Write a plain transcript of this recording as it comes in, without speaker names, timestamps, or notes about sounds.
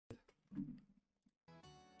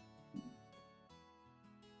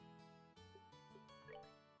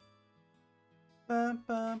Hello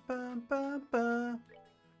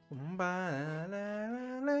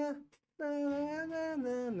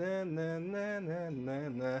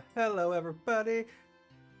everybody,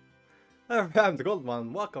 I'm the Gold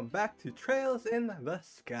One. Welcome back to Trails in the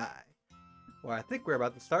Sky, where I think we're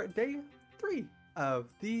about to start day 3 of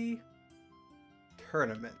the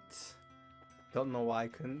tournament. Don't know why I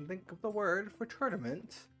couldn't think of the word for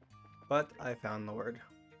tournament, but I found the word.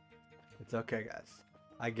 It's okay, guys.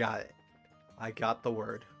 I got it. I got the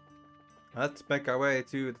word. Let's make our way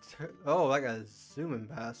to the oh, that guy's zooming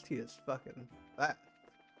past. He is fucking fast.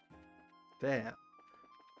 Damn.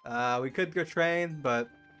 We could go train, but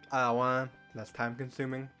I don't want to. That's time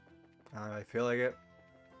consuming. I don't really feel like it.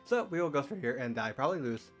 So we will go through here and die. Probably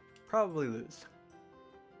lose. Probably lose.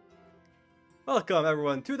 Welcome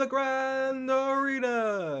everyone to the Grand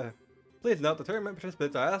Arena! Please note the tournament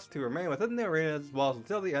participants are asked to remain within the arena's walls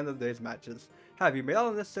until the end of the day's matches. Have you made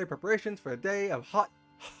all the necessary preparations for a day of hot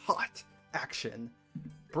action?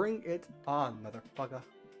 Bring it on, motherfucker.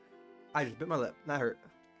 I just bit my lip. That hurt.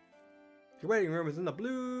 Your waiting room is in the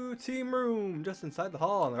blue team room, just inside the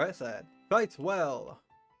hall on the right side. Fight well.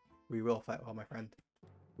 We will fight well, my friend.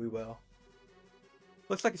 We will.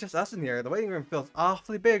 Looks like it's just us in here. The waiting room feels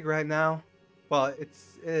awfully big right now. Well,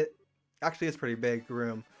 it actually is a pretty big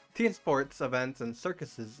room. Team sports events and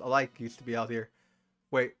circuses alike used to be out here.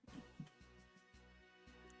 Wait.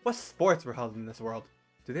 What sports were held in this world?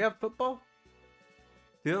 Do they have football?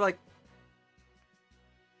 Do they like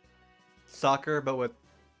soccer but with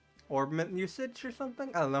ornament usage or something?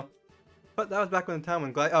 I don't know. But that was back when the time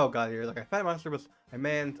when Gladiator, like a fat monster was a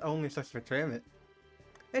man's only source of entertainment.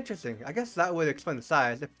 Interesting. I guess that would explain the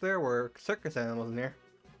size if there were circus animals in here.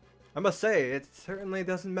 I must say, it certainly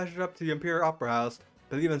doesn't measure up to the Imperial Opera House,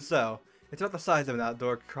 but even so, it's about the size of an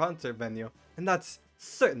outdoor concert venue, and that's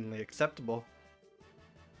certainly acceptable.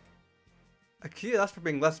 Akira, that's for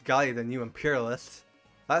being less gaudy than you imperialists.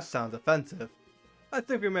 That sounds offensive. I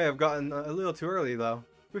think we may have gotten a little too early, though.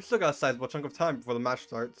 We've still got a sizable chunk of time before the match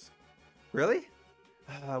starts. Really?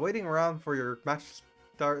 Waiting around for your match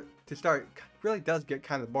to start really does get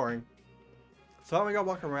kind of boring. So why don't we go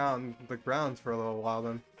walk around the grounds for a little while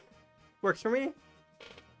then? Works for me?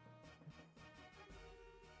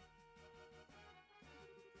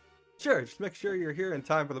 Sure, just make sure you're here in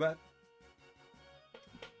time for the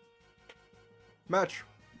match.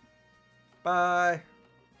 Bye.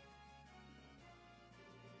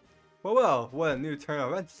 Well, what a new turn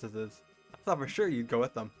of events this is. I thought for sure you'd go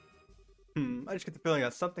with them. I just get the feeling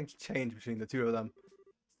that something's changed between the two of them.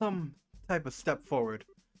 Some type of step forward.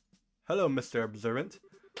 Hello, Mr. Observant.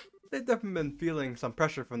 They've definitely been feeling some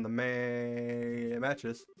pressure from the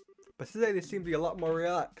matches, but today they seem to be a lot more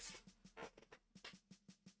relaxed.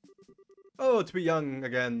 Oh, to be young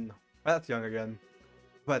again. That's young again.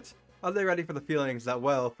 But are they ready for the feelings that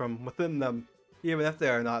well from within them? Even if they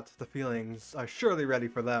are not, the feelings are surely ready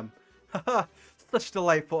for them. Haha, such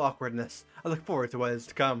delightful awkwardness. I look forward to what is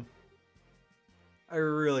to come. I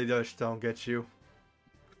really just don't get you.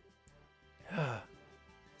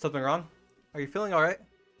 Something wrong? Are you feeling alright?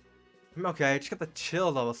 I'm okay, I just got the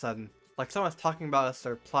chills all of a sudden. Like someone's talking about us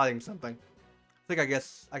or plotting something. I think I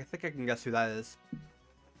can guess who that is.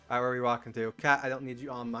 Alright, where are we walking to? Cat, I don't need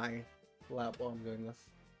you on my lap while I'm doing this.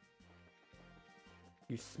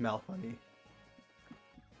 You smell funny.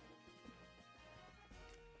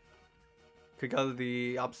 Could go to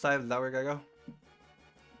the opposite side, is that where we gotta go?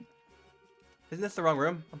 Isn't this the wrong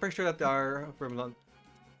room? I'm pretty sure that there are rooms on.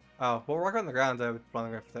 Oh, well, we're walking on the ground. I was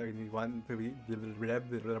wondering if there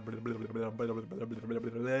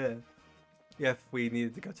if we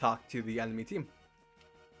needed to go talk to the enemy team.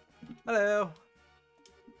 Hello.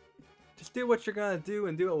 Just do what you're gonna do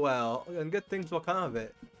and do it well, and good things will come of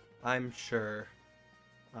it. I'm sure.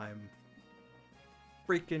 I'm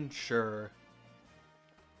freaking sure.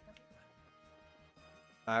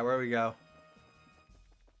 Alright, where do we go?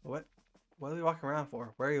 What? What are we walking around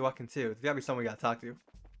for? Where are you walking to? There's gotta be someone we gotta talk to.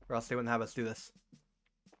 Or else they wouldn't have us do this.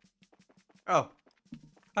 Oh.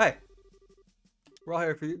 Hey! We're all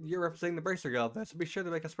here for you. You're representing the Bracer Guild, so be sure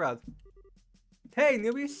to make us proud. Hey,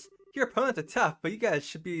 newbies! Your opponents are tough, but you guys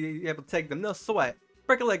should be able to take them, no sweat.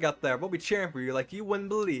 Break a leg out there, we'll be cheering for you like you wouldn't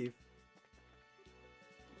believe.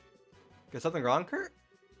 Got something wrong, Kurt?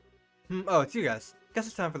 Oh, it's you guys. Guess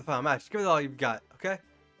it's time for the final match. Give it all you've got, okay?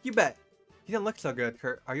 You bet. You don't look so good,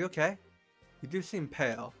 Kurt. Are you okay? You do seem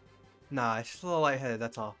pale. Nah, it's just a little lightheaded,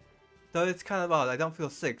 that's all. Though it's kind of odd, I don't feel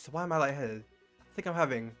sick, so why am I lightheaded? I think I'm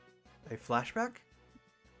having a flashback?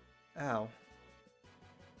 Ow.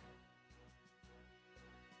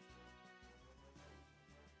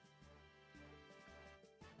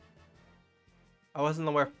 I wasn't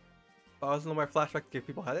aware. Oh, I wasn't aware flashbacks give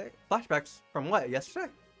people headache? Flashbacks? From what, yesterday?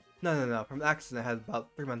 No, from the accident I had about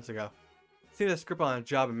 3 months ago. Seems I scribbled on a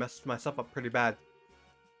job and messed myself up pretty bad.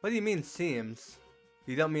 What do you mean, seems?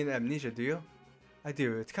 You don't mean amnesia, do you? I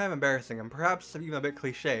do. It's kind of embarrassing and perhaps even a bit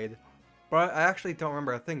cliched, but I actually don't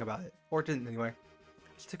remember a thing about it. Or didn't, anyway.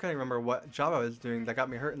 I still can't remember what job I was doing that got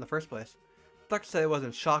me hurt in the first place. The doctor said it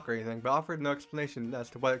wasn't shock or anything, but offered no explanation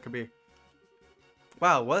as to what it could be.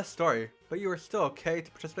 Wow, what a story. But you were still okay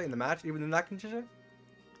to participate in the match, even in that condition?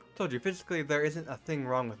 Told you, physically there isn't a thing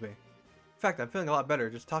wrong with me. In fact, I'm feeling a lot better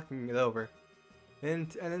just talking it over.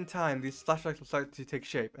 And in time, these flashbacks will start to take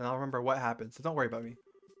shape, and I'll remember what happened, so don't worry about me.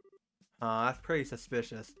 That's pretty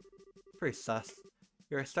suspicious. Pretty sus.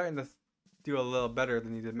 You're starting to do a little better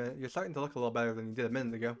than you did. You're starting to look a little better than you did a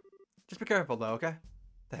minute ago. Just be careful, though, okay?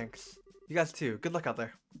 Thanks. You guys too. Good luck out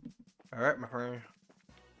there. All right, my friend.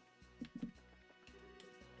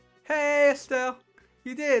 Hey, Estelle!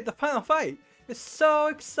 You did the final fight. It's so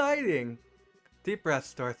exciting. Deep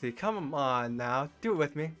breaths, Dorothy. Come on now, do it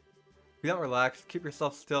with me. If you don't relax, keep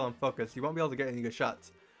yourself still and focused, you won't be able to get any good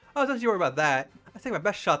shots. Oh, don't you worry about that. I take my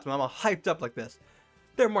best shots when I'm all hyped up like this.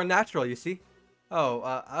 They're more natural, you see.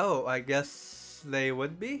 Oh, I guess they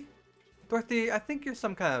would be? Dorothy, I think you're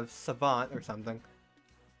some kind of savant or something.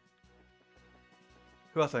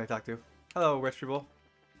 Who else do I talk to? Hello, rich people.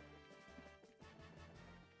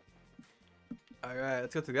 Alright,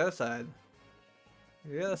 let's go to the other side.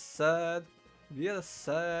 The other side. The other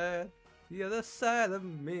side. The other side of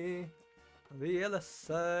me. The other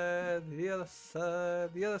side. The other side.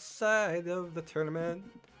 The other side of the tournament.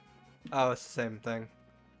 Oh, it's the same thing.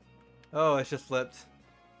 Oh, it's just flipped.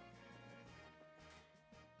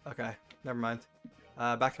 Okay, never mind.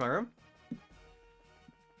 Back to my room?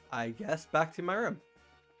 I guess back to my room.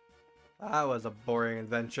 That was a boring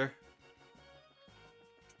adventure.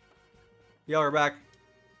 Yo, we're back.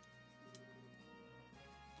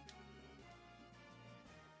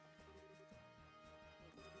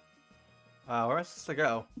 Where's this to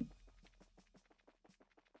go?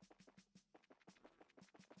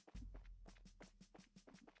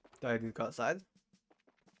 Do I need to go outside?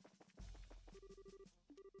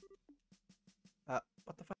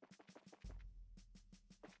 What the fuck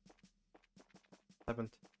happened?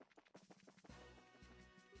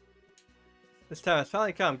 This time it's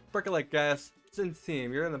finally come. Break it like gas. Sin's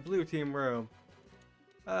team, you're in the blue team room.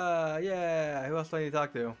 Yeah. Who else do I need to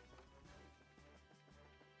talk to?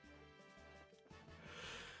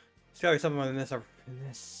 There's gotta be someone in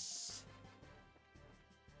this.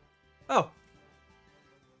 Oh!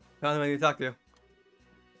 Found who I need to talk to.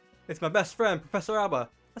 It's my best friend, Professor Alba.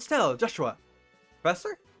 Estelle, Joshua. Professor?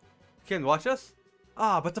 You came to watch us?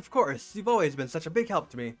 Ah, but of course. You've always been such a big help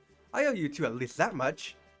to me. I owe you two at least that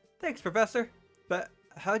much. Thanks, Professor. But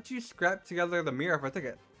how'd you scrap together the mirror for a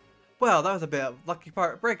ticket? Well, that was a bit of lucky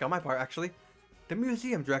break on my part, actually. The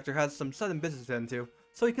museum director has some sudden business to attend to,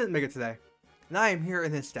 so he couldn't make it today. And I am here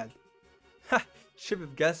in his stead. Ha! Should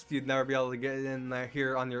have guessed you'd never be able to get in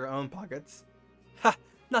here on your own pockets. Ha!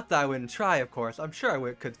 Not that I wouldn't try, of course. I'm sure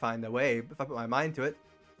I could find a way if I put my mind to it.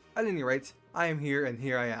 At any rate, I am here and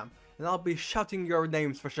here I am. And I'll be shouting your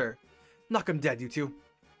names for sure. Knock 'em dead, you two.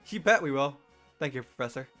 You bet we will. Thank you,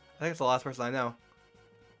 Professor. I think it's the last person I know.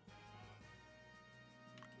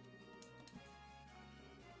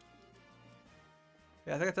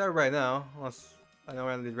 Yeah, I think it's everybody now. Unless I know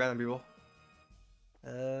one of these random people.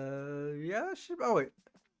 Yeah, oh wait.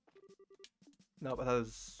 Nope, I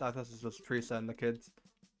thought this was Teresa and the kids.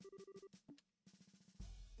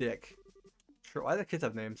 Dick. Sure, why do the kids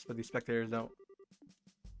have names, but these spectators don't?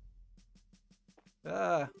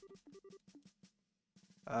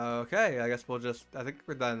 Okay, I guess we'll just, I think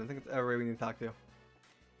we're done. I think it's everybody we need to talk to.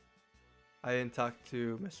 I didn't talk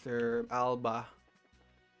to Mr. Alba.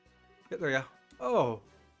 Yeah, there we go. Oh!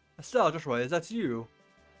 Estelle, Joshua, is that you?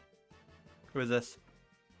 Who is this?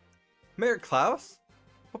 Mayor Klaus?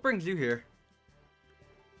 What brings you here?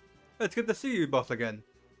 It's good to see you both again.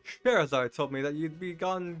 Scheherazade told me that you've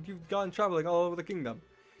gone traveling all over the kingdom.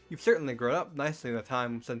 You've certainly grown up nicely in the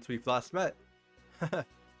time since we've last met.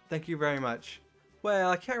 Thank you very much.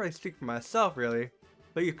 Well, I can't really speak for myself, really,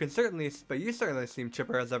 but you certainly seem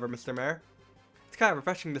chipper as ever, Mr. Mayor. It's kind of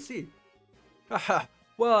refreshing to see. Haha.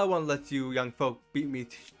 Well, I won't let you young folk beat me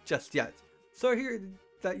just yet. So I hear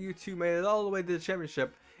that you two made it all the way to the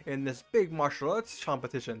championship in this big martial arts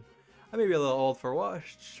competition. I may be a little old for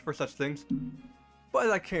such things,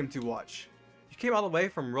 but I came to watch. You came all the way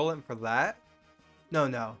from Roland for that?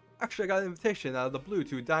 No. Actually, I got an invitation out of the blue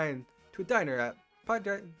to a diner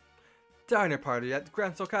party at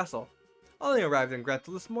Granthal Castle. I only arrived in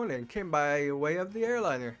Granthal this morning and came by way of the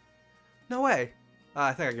airliner. No way. Ah,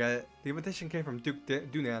 I think I get it. The invitation came from Duke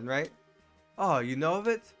Dunan, right? Oh, you know of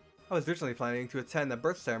it? I was originally planning to attend a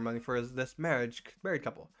birth ceremony for this married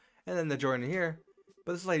couple, and then to join here.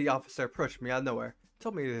 But this lady officer approached me out of nowhere,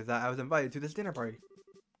 told me that I was invited to this dinner party.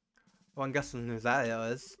 Well, I'm guessing who that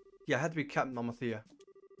is. Yeah, it had to be Captain Almathea.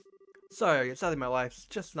 Sorry, sadly my life's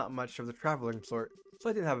just not much of the traveling sort, so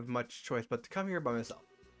I didn't have much choice but to come here by myself.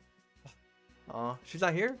 Aw, she's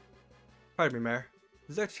not here? Pardon me, Mayor.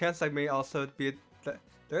 Is there a chance I may also be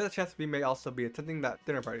There is a chance we may also be attending that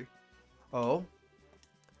dinner party. Oh?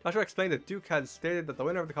 Joshua explained that Duke had stated that the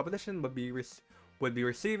winner of the competition would be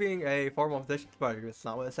receiving a formal invitation to the party. That's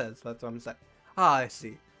not what it says, that's what I'm saying. Ah, I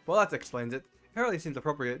see. Well, that explains it. It hardly seems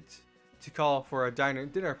appropriate to call for a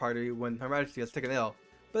dinner party when Her Majesty has taken ill.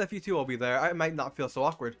 But if you two will be there, I might not feel so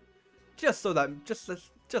awkward. So that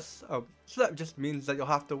just means that you'll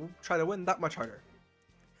have to try to win that much harder.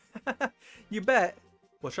 You bet.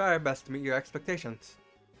 We'll try our best to meet your expectations.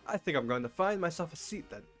 I think I'm going to find myself a seat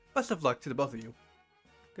then. Best of luck to the both of you.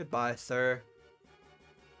 Goodbye, sir.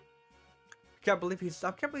 I can't believe he's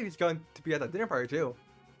going to be at the dinner party too.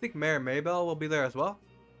 Think Mayor Maybell will be there as well?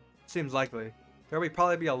 Seems likely. There will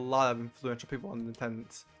probably be a lot of influential people in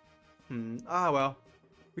attendance. Ah well.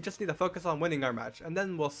 We just need to focus on winning our match, and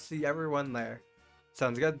then we'll see everyone there.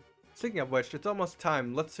 Sounds good. Speaking of which, it's almost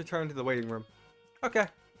time. Let's return to the waiting room. Okay.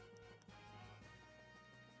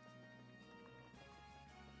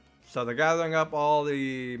 So they're gathering up all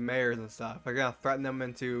the mayors and stuff. They're gonna threaten them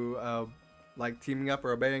into, like, teaming up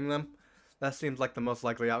or obeying them. That seems like the most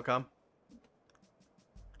likely outcome.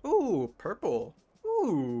 Ooh, purple.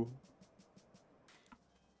 Ooh.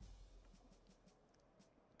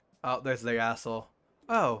 Oh, there's the asshole.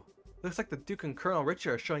 Oh, looks like the Duke and Colonel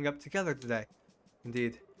Richard are showing up together today.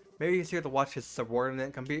 Indeed. Maybe he's here to watch his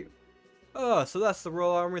subordinate compete. Oh, so that's the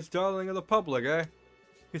Royal Army's darling of the public, eh?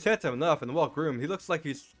 He's handsome enough and well-groomed. He looks like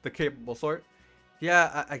he's the capable sort.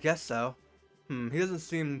 Yeah, I guess so. He doesn't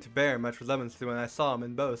seem to bear much resemblance to when I saw him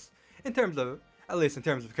in Bose. At least in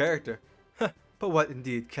terms of character. But what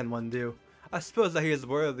indeed can one do? I suppose that he is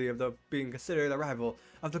worthy of being considered a rival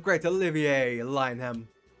of the great Olivier Lynham.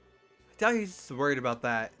 I doubt he's worried about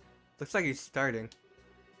that. Looks like he's starting.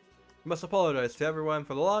 I must apologize to everyone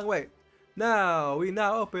for the long wait. We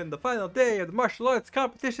now open the final day of the martial arts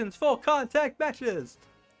competition's full contact matches.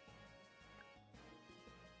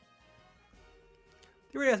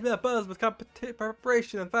 The arena has been abuzz with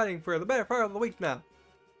preparation and fighting for the better part of the week now.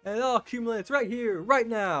 And it all accumulates right here, right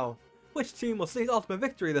now. Which team will see its ultimate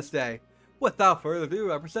victory this day? Without further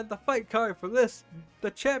ado, I present the fight card for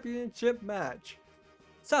the championship match.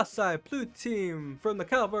 Southside Blue Team from the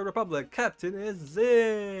Calvary Republic, Captain is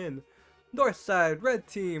Zin. Northside Red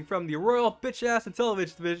Team from the Royal Bitch-Ass and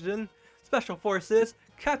Television Division, Special Forces,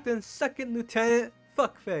 Captain Second Lieutenant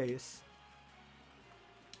Fuckface.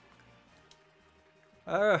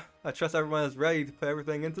 I trust everyone is ready to put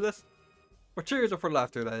everything into this. For cheers or for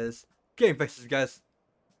laughter, that is. Game faces, guys.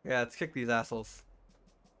 Yeah, let's kick these assholes.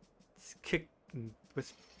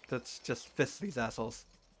 Let's just fist these assholes.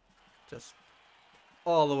 Just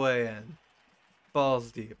all the way in.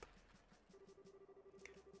 Balls deep.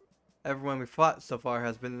 Everyone we fought so far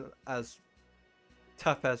has been as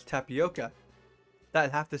tough as tapioca.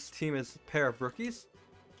 That half this team is a pair of rookies?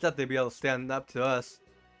 That they'd be able to stand up to us.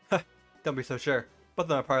 Don't be so sure. Both of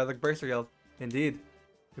them are part of the Bracer Guild. Indeed.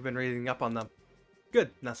 We've been reading up on them. Good.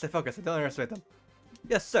 Now stay focused and don't underestimate them.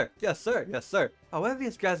 Yes, sir. Yes, sir. Yes, sir. Oh, what are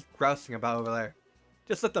these guys grousing about over there?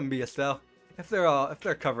 Just let them be, Estelle. If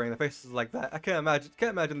they're covering their faces like that, I can't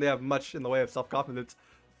imagine they have much in the way of self-confidence.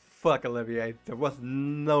 Fuck Olivier. There was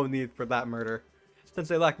no need for that murder. Since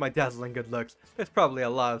they lack my dazzling good looks, there's probably a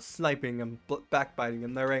lot of sniping and backbiting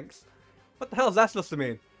in their ranks. What the hell is that supposed to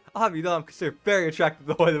mean? I'll have you know I'm considered very attractive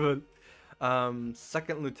to the white of it.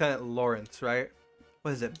 Second Lieutenant Lawrence, right?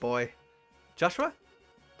 What is it, boy? Joshua?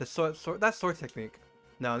 That sword technique.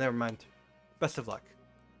 No, never mind. Best of luck.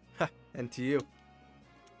 Ha, and to you.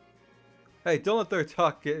 Hey, don't let their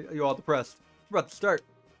talk get you all depressed. We're about to start.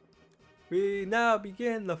 We now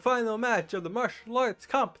begin the final match of the martial arts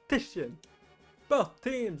competition. Both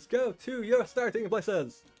teams go to your starting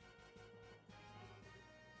places.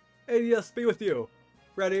 ADS be with you.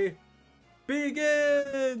 Ready?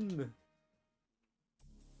 Begin!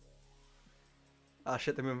 Ah,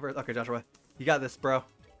 shit, they're moving first. Okay, Joshua. You got this, bro.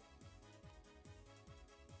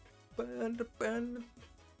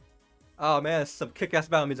 Oh, man, it's some kick-ass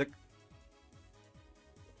battle music.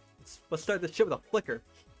 Let's start this shit with a flicker.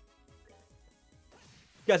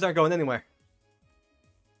 You guys aren't going anywhere.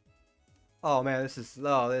 Oh, man, this is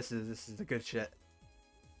the good shit.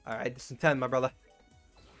 Alright, this is 10, my brother.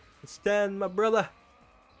 It's 10, my brother.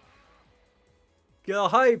 Get all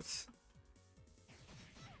hyped!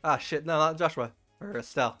 Ah, shit. No, not Joshua. Or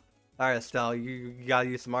Estelle. Alright, Estelle. You gotta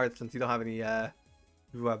use some art since you don't have any, you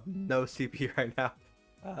have no CP right now.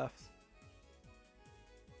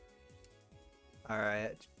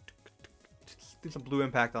 Alright. Let's do some blue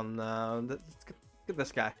impact on, let's get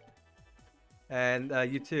this guy. And,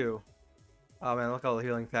 you too. Oh man, look at all the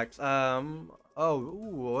healing effects.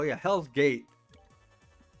 Oh yeah, Hell's Gate.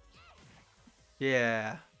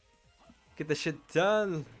 Yeah. Get this shit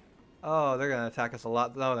done. Oh, they're gonna attack us a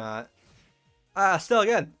lot. No, they're not. Ah, Estelle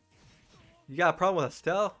again. You got a problem with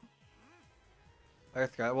Estelle?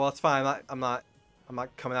 Earth guy. Well, it's fine. I'm not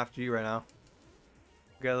coming after you right now.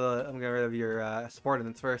 I'm getting rid of your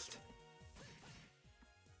subordinates first.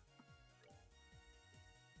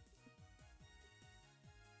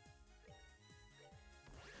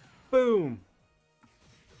 Boom.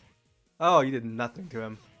 Oh, you did nothing to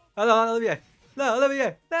him. Oh no, Olivier. No,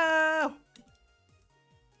 Olivier. No.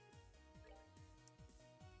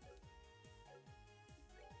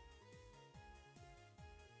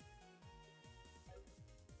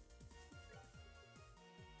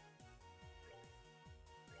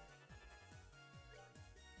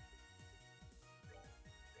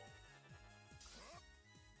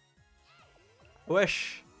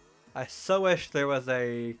 I so wish there was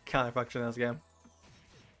a counter function in this game.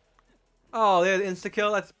 Oh, they had insta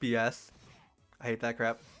kill? That's BS. I hate that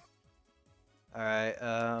crap. Alright,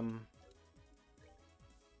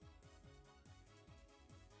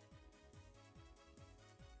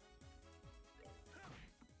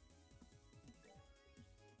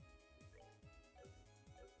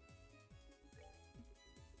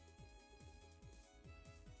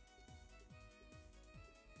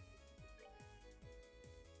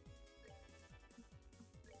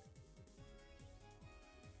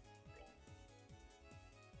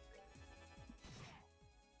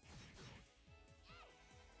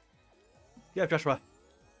 yeah, Joshua.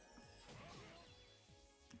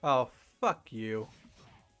 Oh, fuck you.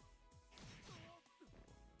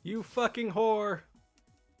 You fucking whore.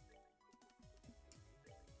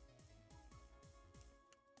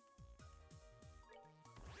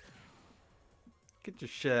 Get your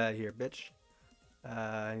shit out of here, bitch.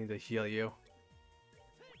 I need to heal you.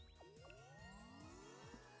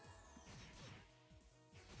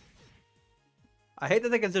 I hate that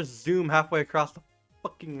they can just zoom halfway across the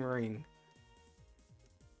fucking ring.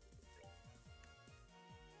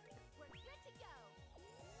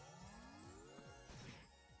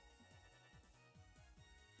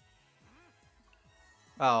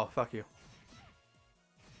 Oh, fuck you.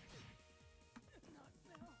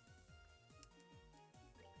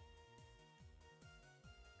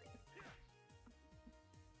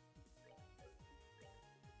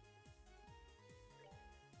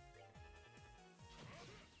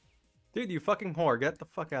 Dude, you fucking whore. Get the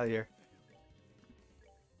fuck out of here.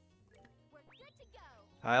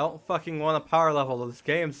 I don't fucking want a power level. This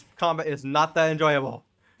game's combat is not that enjoyable.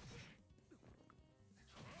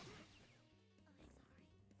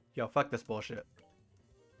 Yo, fuck this bullshit.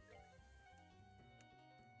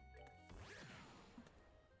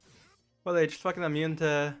 Well, they just fucking immune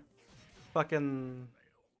to fucking...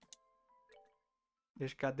 They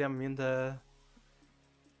just goddamn immune to...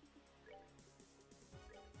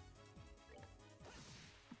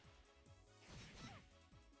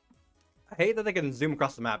 I hate that they can zoom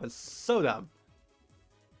across the map. It's so dumb.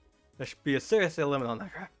 There should be a serious limit on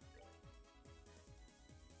that crap.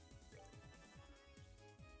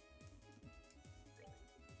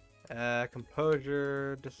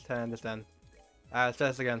 Composure, just 10, just 10. Let's try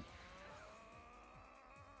this again.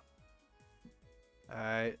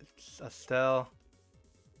 Alright, Estelle.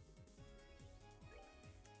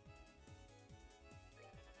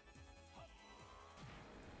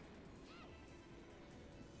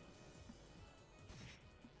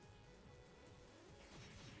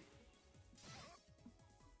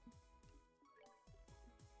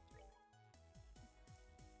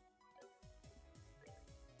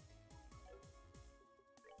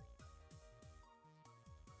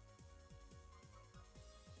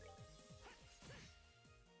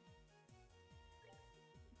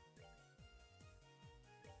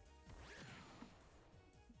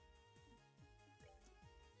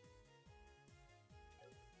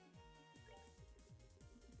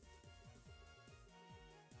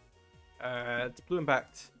 It's Blue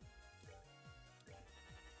Impact.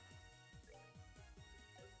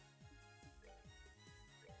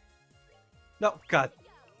 No, God.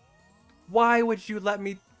 Why would you let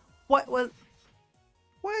me... What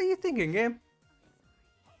are you thinking, game?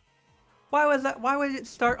 Why was that? Why would it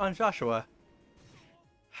start on Joshua?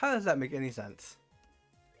 How does that make any sense?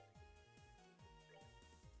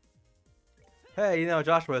 Hey, you know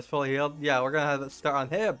Joshua is fully healed. Yeah, we're gonna have it start on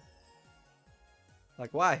him.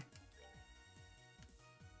 Like, why?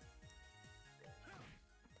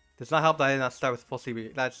 Does not help that I did not start with full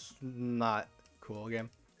CB. That's not cool game.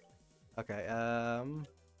 Okay,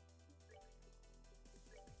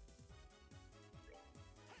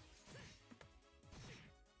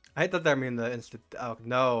 I hate that they're mean the instant. Oh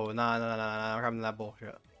no, nah, we're having that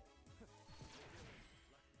bullshit.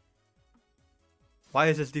 Why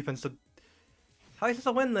is this defense so? How is he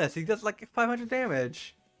supposed to win this? He does like 500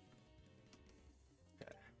 damage.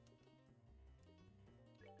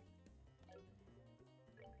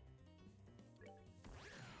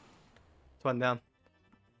 It's one down.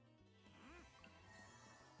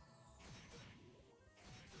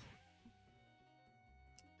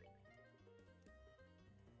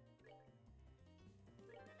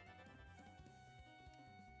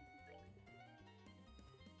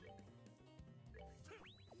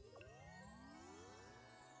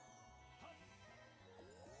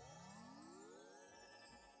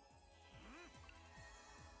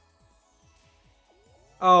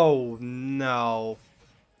 Oh no,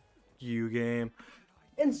 you game.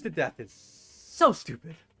 Instant death is so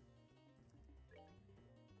stupid.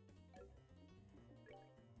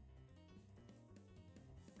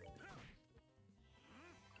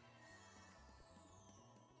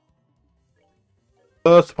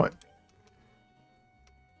 That's the point.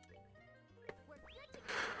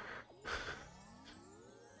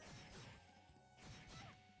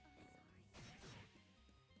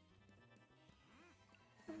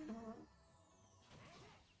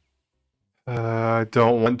 I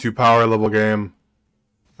don't want to power level game.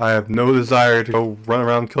 I have no desire to go run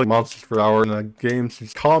around killing monsters for hours in a game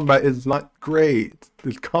since combat is not great.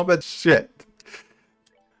 This combat shit.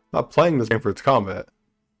 Not playing this game for its combat.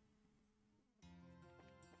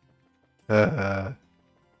 Well,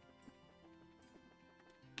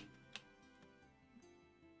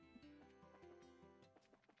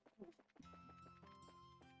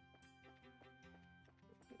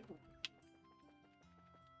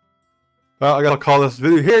 I gotta call this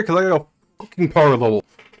video here because I got a fucking power level.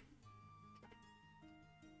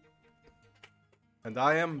 And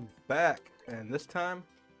I am back, and this time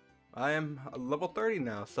I am level 30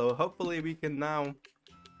 now, so hopefully we can now,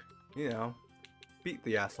 you know, beat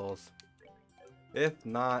the assholes. If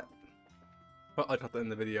not, well, I'll cut in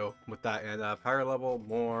the video with that, and power level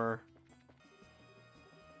more.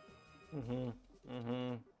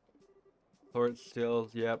 Sword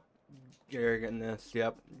skills, yep. Arrogantness,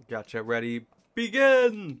 yep. Gotcha, ready,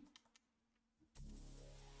 begin!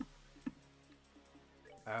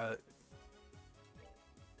 Let's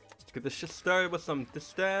get this shit started with some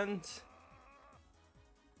distance.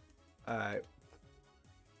 Alright.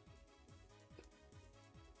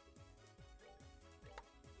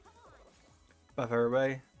 Buff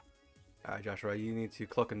everybody. Alright, Joshua, you need to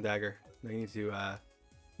Cloak and Dagger. No, you need to,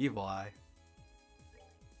 Evil Eye.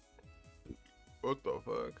 What the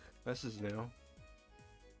fuck? This is new.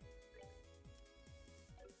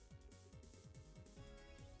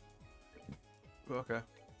 Okay.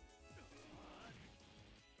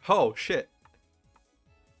 Oh shit!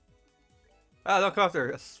 Ah, don't come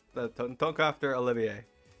after us. Don't come after Olivier.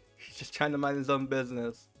 He's just trying to mind his own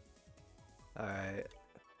business. Alright.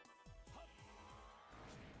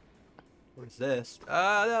 Resist.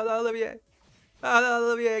 Ah, no, not Olivier. Ah, not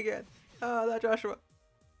Olivier again. Ah, not Joshua.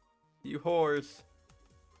 You whores.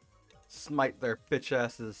 Smite their bitch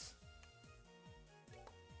asses.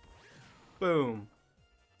 Boom.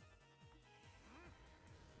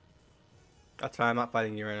 That's fine, I'm not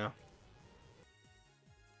fighting you right now.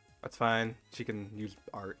 That's fine. She can use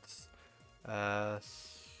arts. Oh,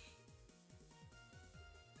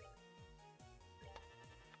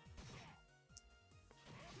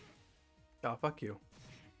 fuck you.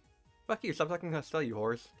 Fuck you, stop talking to Stella, you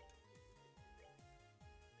whores.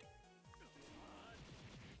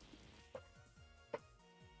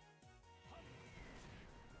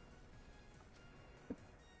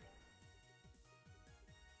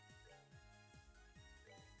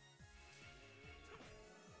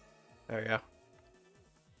 There we go.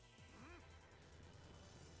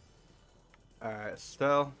 Alright,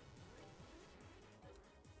 Stella.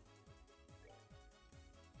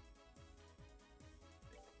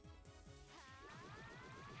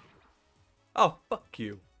 Oh, fuck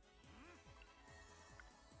you.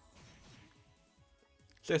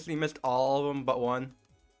 Seriously, missed all of them but one?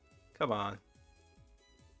 Come on.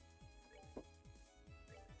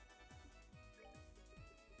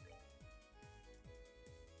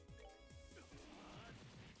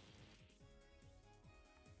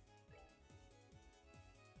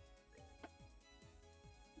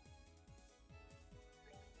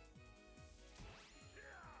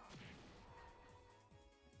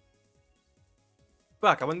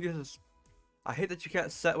 Fuck, I want to use this. I hate that you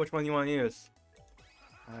can't set which one you want to use.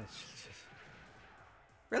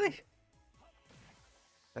 Really?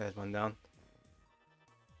 There's one down.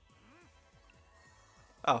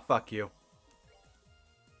 Oh, fuck you.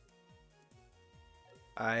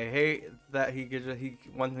 I hate that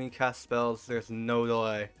when he casts spells, there's no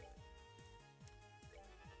delay.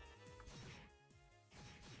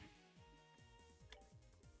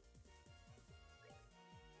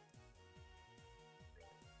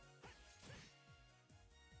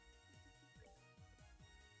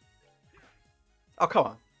 Oh, come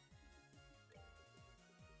on.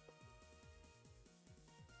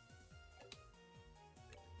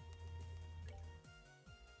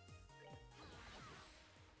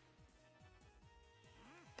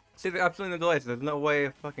 See, there's absolutely no delays. There's no way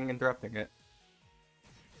of fucking interrupting it.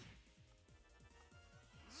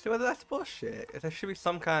 See, well, that's bullshit. There should be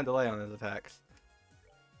some kind of delay on his attacks.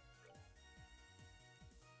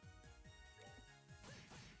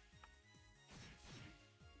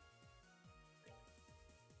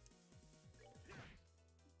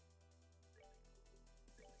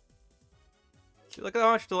 See, look at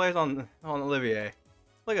how much delays on Olivier.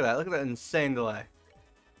 Look at that. Look at that insane delay.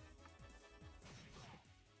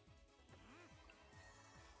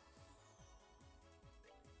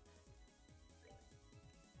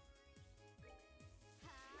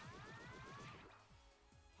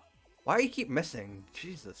 Why do you keep missing?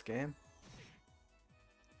 Jesus, game.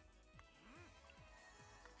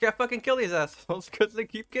 You gotta fucking kill these assholes because they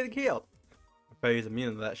keep getting killed. I bet he's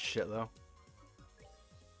immune to that shit though.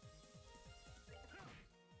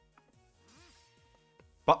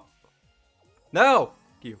 But no!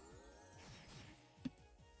 You.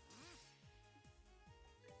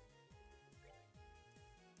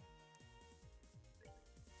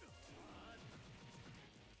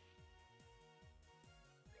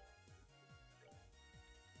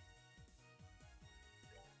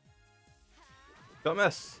 Don't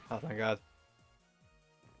miss. Oh, thank God.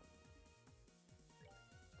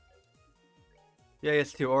 Yeah,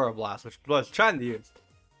 it's 2 Aura Blast, which I was trying to use.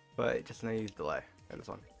 But it just needs delay. Okay, this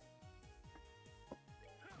one.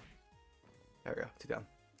 There we go. 2 down.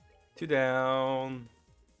 2 down.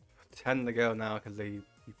 10 to go now because he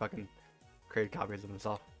fucking created copies of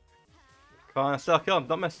himself. Come on, Estelle, kill him.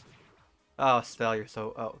 Don't miss. Oh, Estelle, you're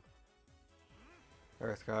so... Oh.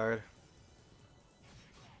 Earth Guard.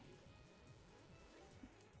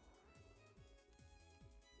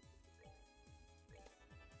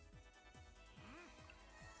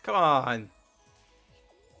 Come on!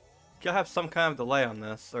 You gotta have some kind of delay on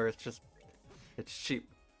this, or it's just... It's cheap.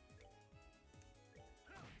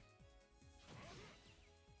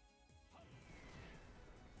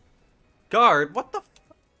 Guard? What the f...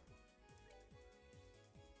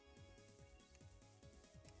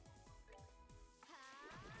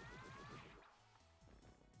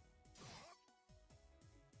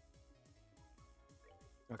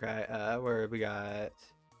 Okay, where we got...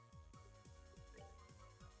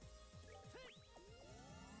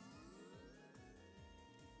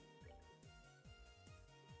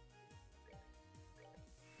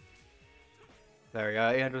 There we go,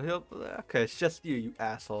 800 heal. Okay, it's just you, you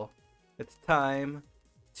asshole. It's time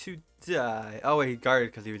to die. Oh wait, he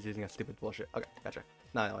guarded because he was using a stupid bullshit. Okay, gotcha.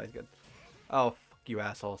 No, he's good. Oh, fuck you,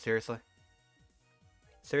 asshole. Seriously?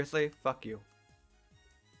 Seriously? Fuck you.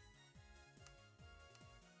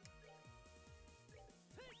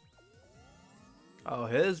 Oh,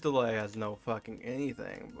 his delay has no fucking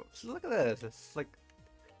anything. Look at this. It's like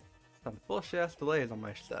some bullshit ass delays on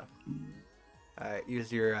my stuff. Alright,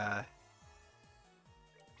 use your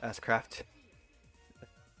S-Craft.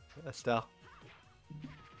 Estelle.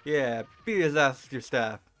 Yeah, beat his ass with your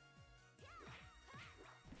staff.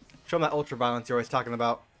 Show him that ultra violence you're always talking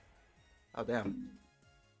about. Oh, damn.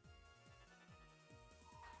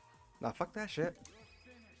 Nah, fuck that shit.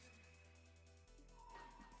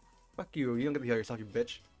 Fuck you, you don't get to heal yourself, you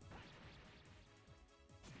bitch.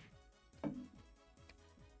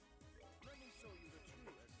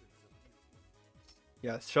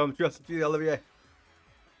 Yes, show him true essence, Olivier.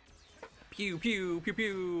 Pew, pew, pew,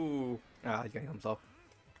 pew. Ah, he's gonna heal himself.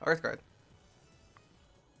 Earth Guard.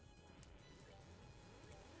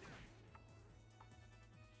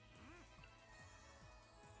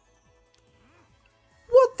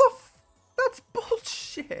 What the f... That's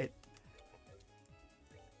bullshit.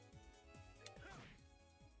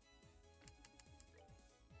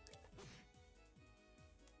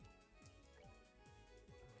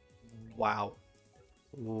 Wow.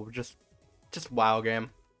 Ooh, just wow game.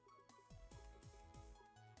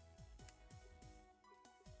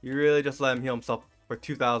 You really just let him heal himself for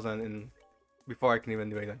 2,000 and before I can even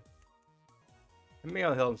do anything. He may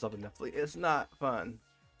not heal himself enough. It's not fun.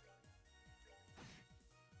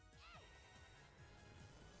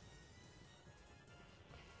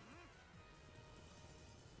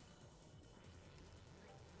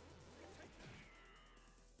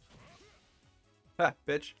 Ha,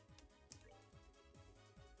 bitch.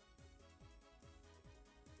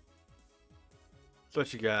 So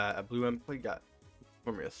what you got? A blue imp? What you got?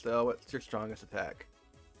 For me, still, what's your strongest attack?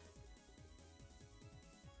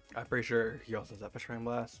 I'm pretty sure he also has Epic Shrine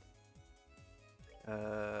Blast.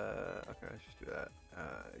 Okay, let's just do that.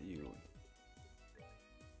 You.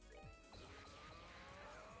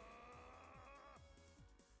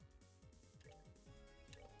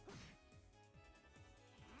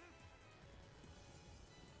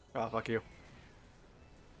 Oh, fuck you.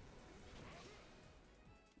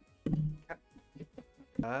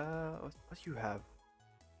 What you have?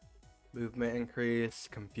 Movement increase,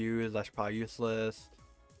 confused, that's probably useless.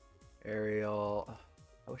 Aerial.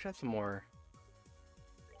 I wish I had some more.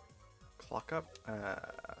 Clock up?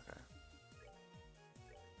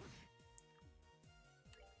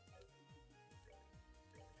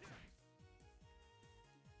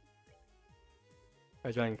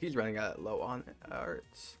 Okay. He's running out low on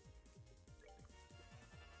arts.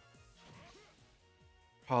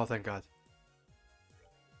 Oh, thank God.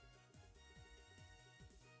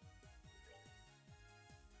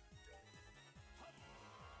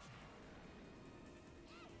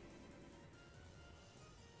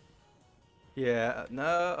 Yeah,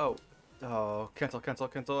 no. Oh, cancel.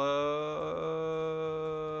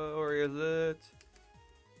 Where is it?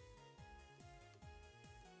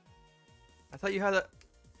 I thought you had a. Do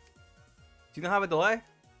you not have a delay?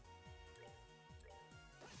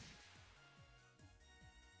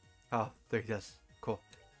 Oh, there he is. Cool.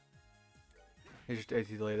 He just AT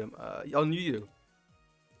delayed him. Oh, you do.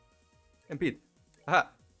 Impede. Aha!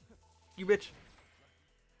 You bitch.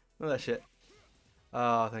 None of that shit.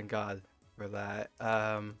 Oh, thank God for that.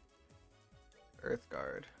 Earth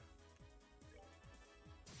Guard.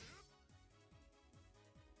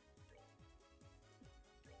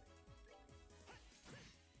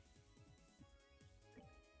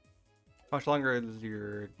 How much longer does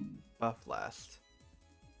your buff last?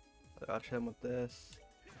 I'll watch him with this.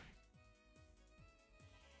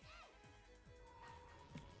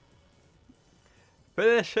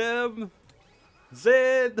 Finish him!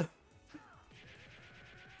 Zid!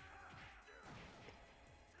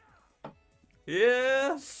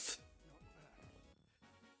 Yes!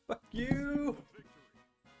 Fuck you!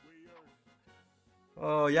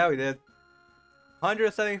 Oh yeah, we did.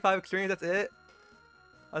 175 experience, that's it?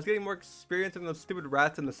 I was getting more experience than those stupid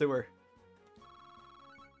rats in the sewer.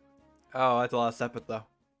 Oh, that's a lot of separate though.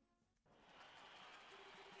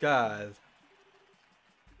 God.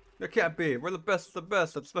 There can't be. We're the best of the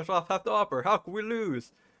best that special ops have to offer. How can we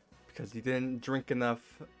lose? Because you didn't drink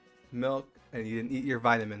enough milk and you didn't eat your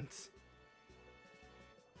vitamins.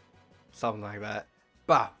 Something like that.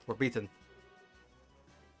 Bah, we're beaten.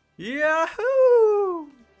 Yahoo!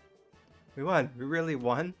 We won. We really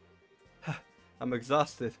won? I'm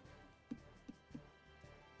exhausted.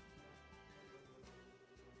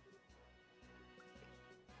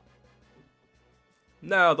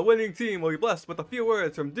 Now, the winning team will be blessed with a few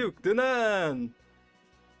words from Duke Dunan.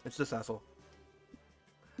 It's this asshole.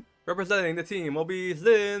 Representing the team will be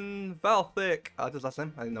Zin Valthic. That's his last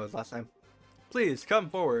name? I didn't know his last name. Please come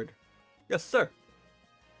forward. Yes, sir.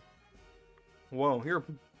 Whoa, you're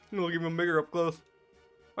even bigger up close.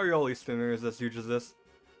 Are you all Easterners as huge as this?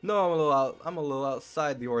 No, I'm a little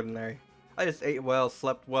outside the ordinary. I just ate well,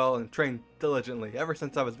 slept well, and trained diligently ever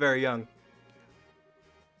since I was very young.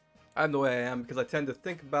 I'm the way I am because I tend to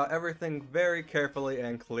think about everything very carefully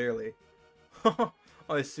and clearly.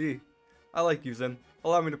 I see. I like you, Zen.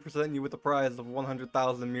 Allow me to present you with a prize of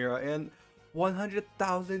 100,000 Mira and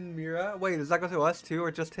 100,000 Mira? Wait, does that go to us too or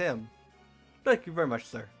just him? Thank you very much,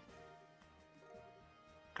 sir.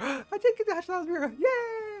 I did get the 100,000 Mira!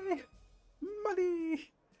 Yay! Money!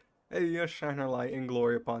 May you shine her light and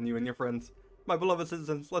glory upon you and your friends. My beloved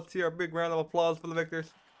citizens, let's hear a big round of applause for the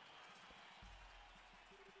victors.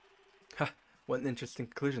 Ha, what an interesting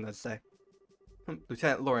conclusion, I'd say.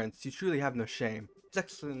 Lieutenant Lawrence, you truly have no shame. His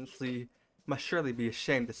Excellency must surely be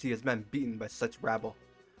ashamed to see his men beaten by such rabble.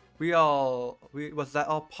 Was that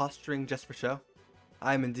all posturing just for show?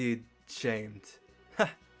 I am indeed shamed. Ha,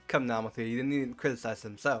 come now, Matthew, you didn't even criticize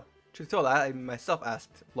him, so. Truth told, I myself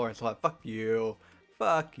asked Lawrence, well, fuck you.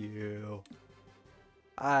 Fuck you.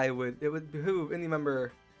 It would behoove any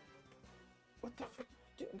member. What the fuck?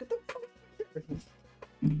 Get the fuck. It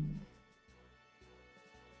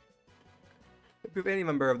would behoove any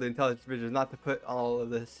member of the intelligence division not to put all of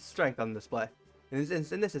this strength on display. In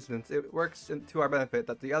this instance, it works to our benefit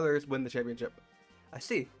that the others win the championship. I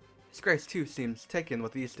see. His Grace too seems taken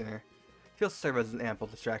with the Easterner. He'll serve as an ample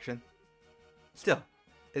distraction. Still,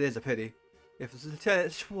 it is a pity. If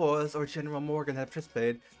Lieutenant Schwartz or General Morgan had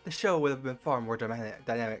participated, the show would have been far more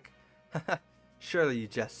dynamic. Surely you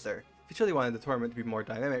jest, sir. If you truly wanted the tournament to be more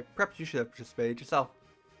dynamic, perhaps you should have participated yourself.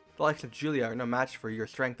 The likes of Julia are no match for your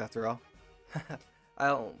strength, after all. I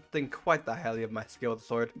don't think quite that highly of my skill with the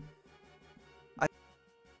sword.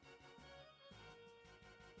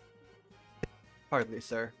 Hardly,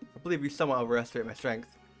 sir. I believe you somewhat overestimate my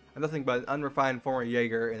strength. I'm nothing but an unrefined former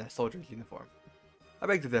Jaeger in a soldier's uniform. I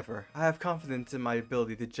beg to differ. I have confidence in my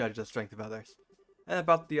ability to judge the strength of others. And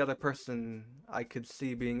about the other person, I could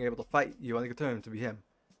see being able to fight you on the terms to be him.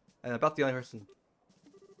 And about the other person...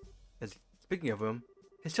 Speaking of whom,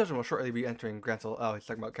 his children will shortly be entering Grantle. Oh, he's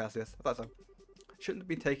talking about Cassius. I thought so. Shouldn't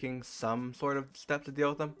be taking some sort of step to deal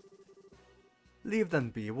with them? Leave them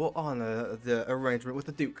be. We'll honor the arrangement with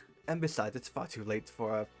the Duke. And besides, it's far too late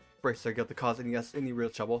for a bracer guild to cause any real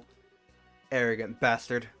trouble. Arrogant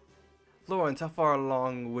bastard. Lawrence, how far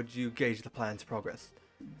along would you gauge the plan's progress?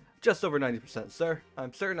 Just over 90%, sir.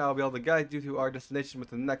 I'm certain I'll be able to guide you to our destination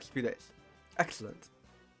within the next few days. Excellent.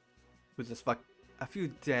 Who's this fuck? A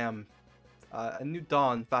new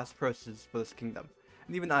dawn fast approaches for this kingdom.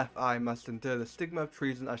 And even if I must endure the stigma of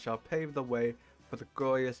treason, I shall pave the way for the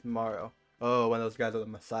glorious morrow. Oh, one of those guys with the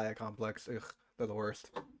Messiah complex. Ugh, they're the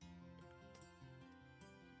worst.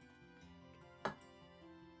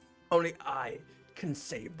 Only I can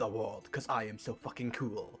save the world, because I am so fucking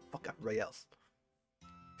cool. Fuck everybody else.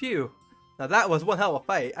 Phew. Now that was one hell of a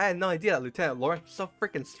fight. I had no idea that Lieutenant Lawrence was so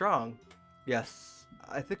freaking strong. Yes,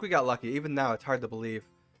 I think we got lucky. Even now, it's hard to believe.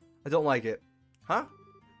 I don't like it. Huh?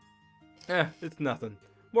 It's nothing.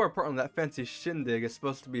 More importantly, that fancy shindig is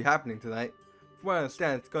supposed to be happening tonight. From what I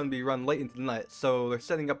understand, it's going to be run late into the night, so they're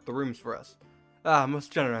setting up the rooms for us. Ah,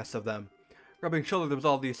 most generous of them. Rubbing shoulders with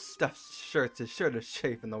all these stuffed shirts is sure to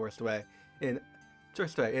chafe in the worst way. In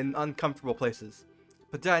uncomfortable places.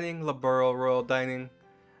 But dining, laboral royal dining,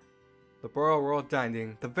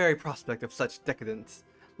 the very prospect of such decadence.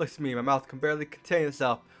 Looks at me, my mouth can barely contain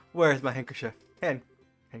itself. Where's my handkerchief?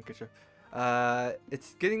 Handkerchief.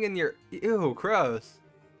 It's getting in your... Ew, gross.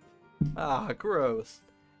 Ah, gross.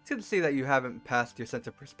 It's good to see that you haven't passed your sense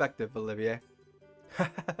of perspective, Olivier.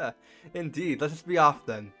 Indeed, let us be off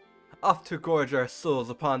then. Off to gorge our souls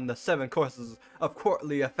upon the 7 courses of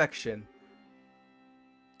courtly affection.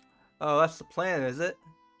 Oh, that's the plan, is it?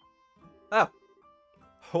 Oh.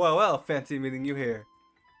 Well, fancy meeting you here.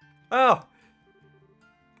 Oh!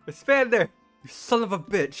 It's Fander! You son of a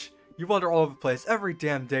bitch! You wander all over the place every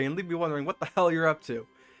damn day and leave me wondering what the hell you're up to.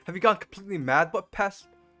 Have you gone completely mad? What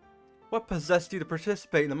possessed you to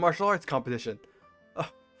participate in the martial arts competition? Oh,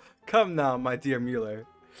 come now, my dear Mueller.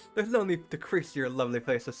 There's no need to crease your lovely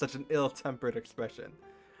face with such an ill-tempered expression.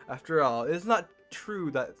 After all, it is not true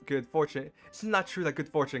that good fortune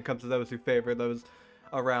comes to those who favor those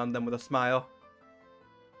around them with a smile.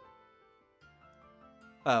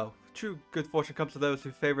 Oh, true good fortune comes to those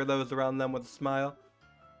who favor those around them with a smile.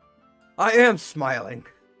 I am smiling!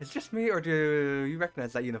 It's just me, or do you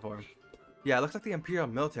recognize that uniform? Yeah, it looks like the Imperial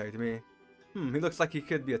military to me. He looks like he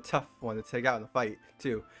could be a tough one to take out in a fight,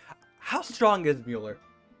 too. How strong is Mueller?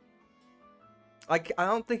 I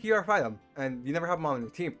don't think you ever fight him, and you never have him on your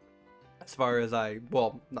team. As far as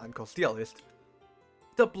well, not in Cold Steel at least.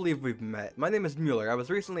 Don't believe we've met. My name is Mueller. I was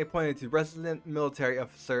recently appointed to resident military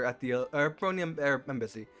officer at the Arbronian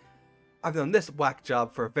Embassy. I've done this whack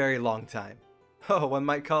job for a very long time. Oh, one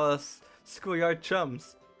might call us schoolyard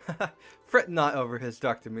chums. Fret not over his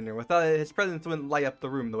dark demeanor. Without it, his presence wouldn't light up the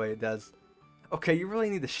room the way it does. Okay, you really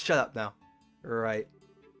need to shut up now. Right.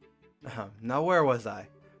 Now where was I?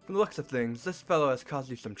 From the looks of things, this fellow has caused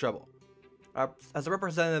you some trouble. As a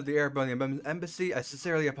representative of the Arbronian Embassy, I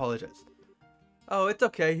sincerely apologize. Oh, it's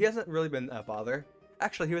okay. He hasn't really been a bother.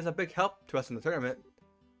 Actually, he was a big help to us in the tournament.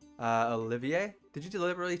 Olivier? Did you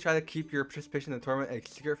deliberately try to keep your participation in the tournament a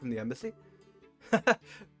secret from the embassy?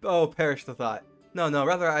 Oh, perish the thought. No,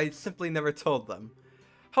 rather I simply never told them.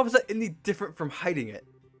 How was that any different from hiding it?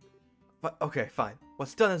 But okay, fine.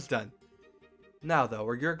 What's done is done. Now though,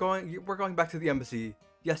 we're going back to the embassy.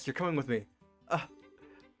 Yes, you're coming with me.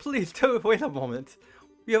 Please don't wait a moment.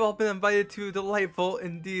 We have all been invited to a delightful,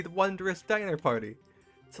 indeed wondrous diner party.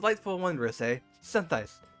 Delightful and wondrous, eh?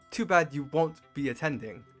 Sentais, too bad you won't be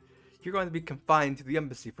attending. You're going to be confined to the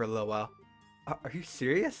embassy for a little while. Are you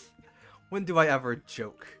serious? When do I ever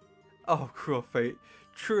joke? Oh, cruel fate.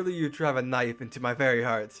 Truly you drive a knife into my very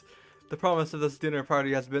heart. The promise of this dinner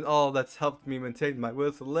party has been all that's helped me maintain my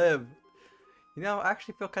will to live. You know, I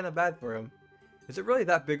actually feel kind of bad for him. Is it really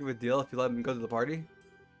that big of a deal if you let him go to the party?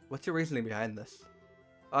 What's your reasoning behind this?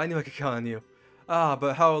 I knew I could count on you.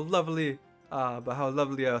 But how lovely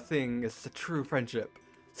a thing is a true friendship.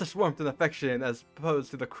 Such warmth and affection as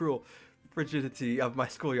opposed to the cruel frigidity of my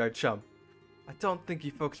schoolyard chum. I don't think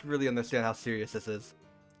you folks really understand how serious this is.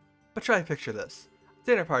 But try to picture this. A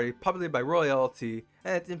dinner party populated by royalty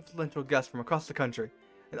and its influential guests from across the country,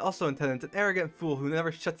 and also attendant an arrogant fool who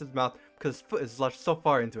never shuts his mouth because his foot is lodged so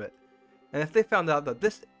far into it. And if they found out that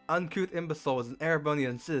this uncouth imbecile was an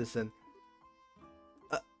Erebonian citizen...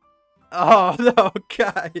 oh no,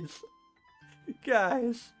 guys!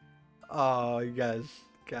 Guys! Oh, you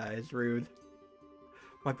guys, rude.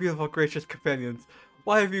 My beautiful, gracious companions,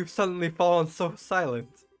 why have you suddenly fallen so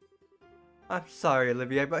silent? I'm sorry,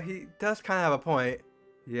 Olivier, but he does kind of have a point.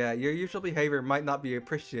 Yeah, your usual behavior might not be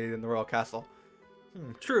appreciated in the royal castle.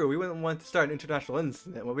 True, we wouldn't want to start an international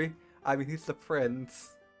incident, would we? I mean, he's the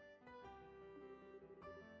prince.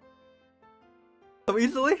 So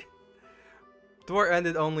easily? The war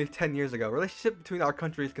ended only 10 years ago. Relationship between our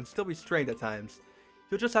countries can still be strained at times.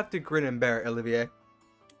 You'll just have to grin and bear it, Olivier.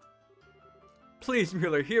 Please,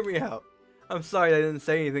 Mueller, hear me out. I'm sorry I didn't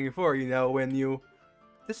say anything before, you know, when you...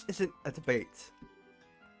 This isn't a debate.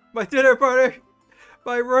 My dinner party!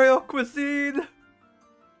 My royal cuisine!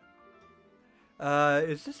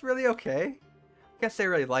 Is this really okay? I can't say I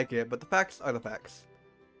really like it, but the facts are the facts.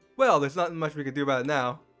 Well, there's not much we can do about it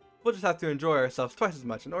now. We'll just have to enjoy ourselves twice as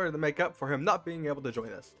much in order to make up for him not being able to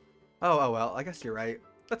join us. Oh well, I guess you're right.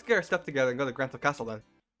 Let's get our stuff together and go to Grantham Castle then.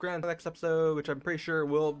 Next episode, which I'm pretty sure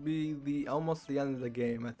will be almost the end of the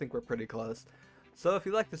game. I think we're pretty close. So if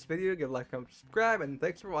you like this video, give a like, comment, subscribe, and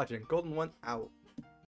thanks for watching. Golden One out.